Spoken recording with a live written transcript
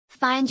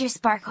Find your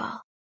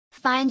sparkle.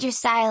 Find your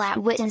style at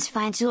Whitten's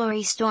Fine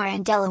Jewelry Store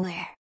in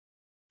Delaware.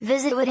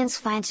 Visit Whitten's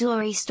Fine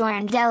Jewelry Store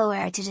in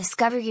Delaware to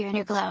discover your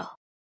inner glow.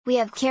 We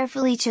have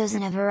carefully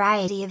chosen a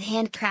variety of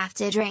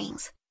handcrafted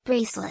rings,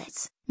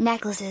 bracelets,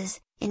 necklaces,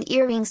 and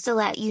earrings to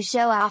let you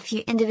show off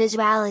your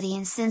individuality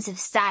and sense of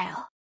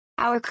style.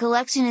 Our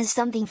collection is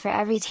something for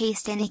every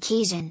taste and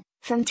occasion,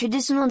 from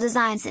traditional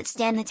designs that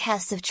stand the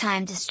test of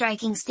time to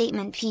striking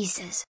statement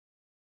pieces.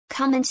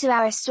 Come into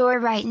our store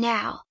right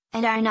now,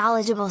 and our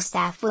knowledgeable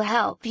staff will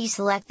help you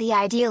select the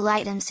ideal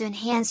items to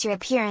enhance your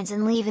appearance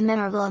and leave a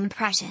memorable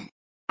impression.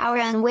 Our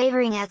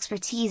unwavering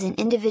expertise and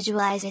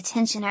individualized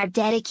attention are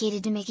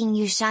dedicated to making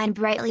you shine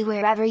brightly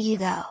wherever you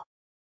go.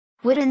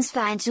 Whitten's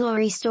Fine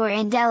Jewelry Store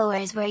in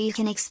Delaware is where you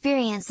can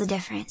experience the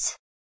difference.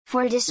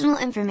 For additional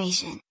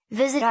information,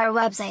 visit our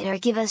website or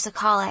give us a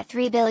call at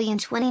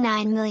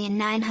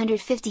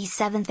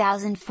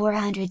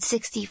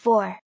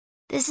 3,029,957,464.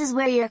 This is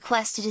where your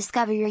quest to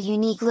discover your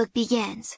unique look begins.